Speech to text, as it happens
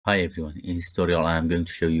Hi everyone, in this tutorial I am going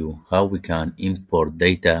to show you how we can import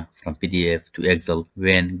data from PDF to Excel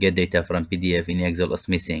when get data from PDF in Excel is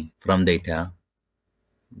missing from data,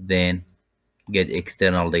 then get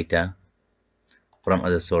external data from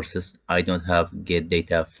other sources. I don't have get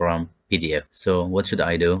data from PDF. So what should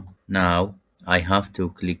I do? Now I have to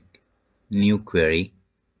click new query,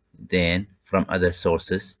 then from other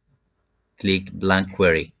sources click blank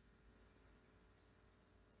query.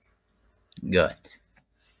 Good.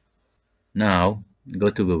 Now go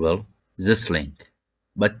to Google, this link,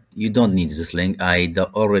 but you don't need this link. I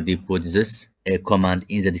already put this command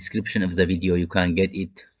in the description of the video. You can get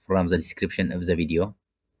it from the description of the video.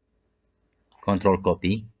 Control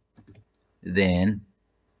copy, then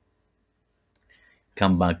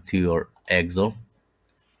come back to your Excel.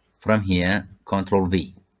 From here, Control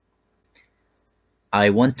V.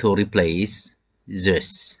 I want to replace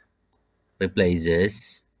this. Replace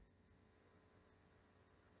this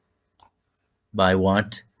by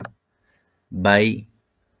what? By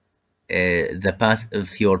the path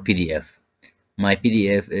of your PDF. My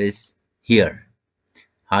PDF is here,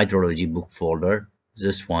 hydrology book folder,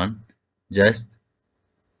 this one. Just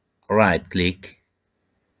right click,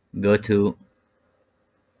 go to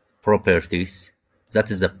properties, that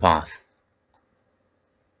is the path.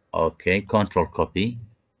 Okay, control copy,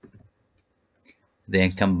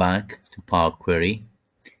 then come back to Power Query,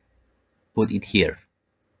 put it here,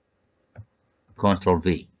 Control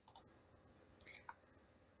V.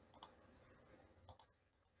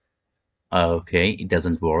 Okay, it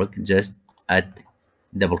doesn't work. Just add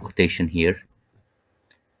double quotation here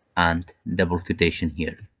and double quotation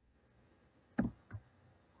here.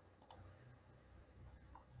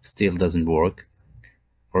 Still doesn't work.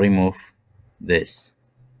 Remove this.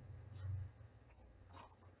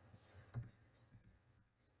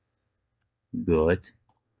 Good.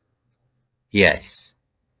 Yes.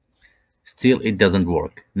 Still it doesn't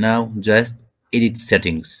work. Now just edit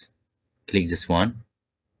settings. Click this one.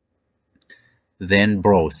 Then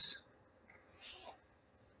browse.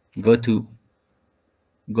 Go to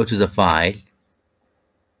the file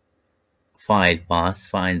path,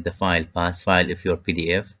 find the file path, file of your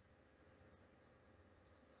PDF,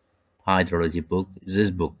 hydrology book, this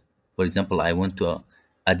book. For example, I want to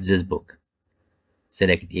add this book.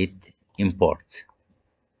 Select it, import.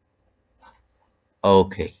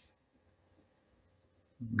 Okay,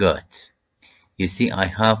 good. You see, I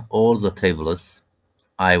have all the tables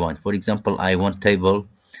I want. For example, I want table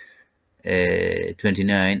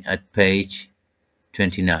 29 at page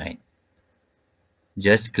 29.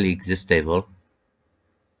 Just click this table.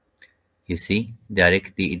 You see,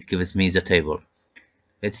 directly it gives me the table.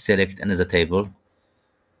 Let's select another table.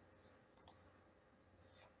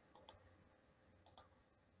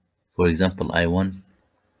 For example, I want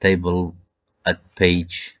table at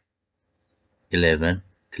page 11.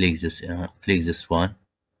 Click this one.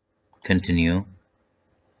 Continue.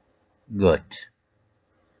 Good.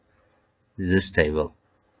 This table.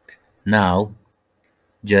 Now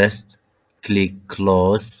just click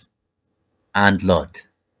close and load.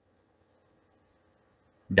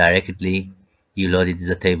 Directly you loaded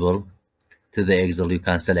the table to the Excel. You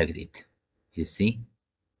can select it. You see,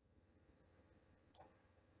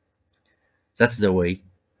 that's the way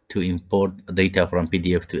to import data from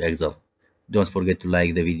PDF to Excel. Don't forget to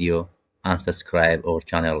like the video and subscribe our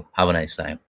channel. Have a nice time.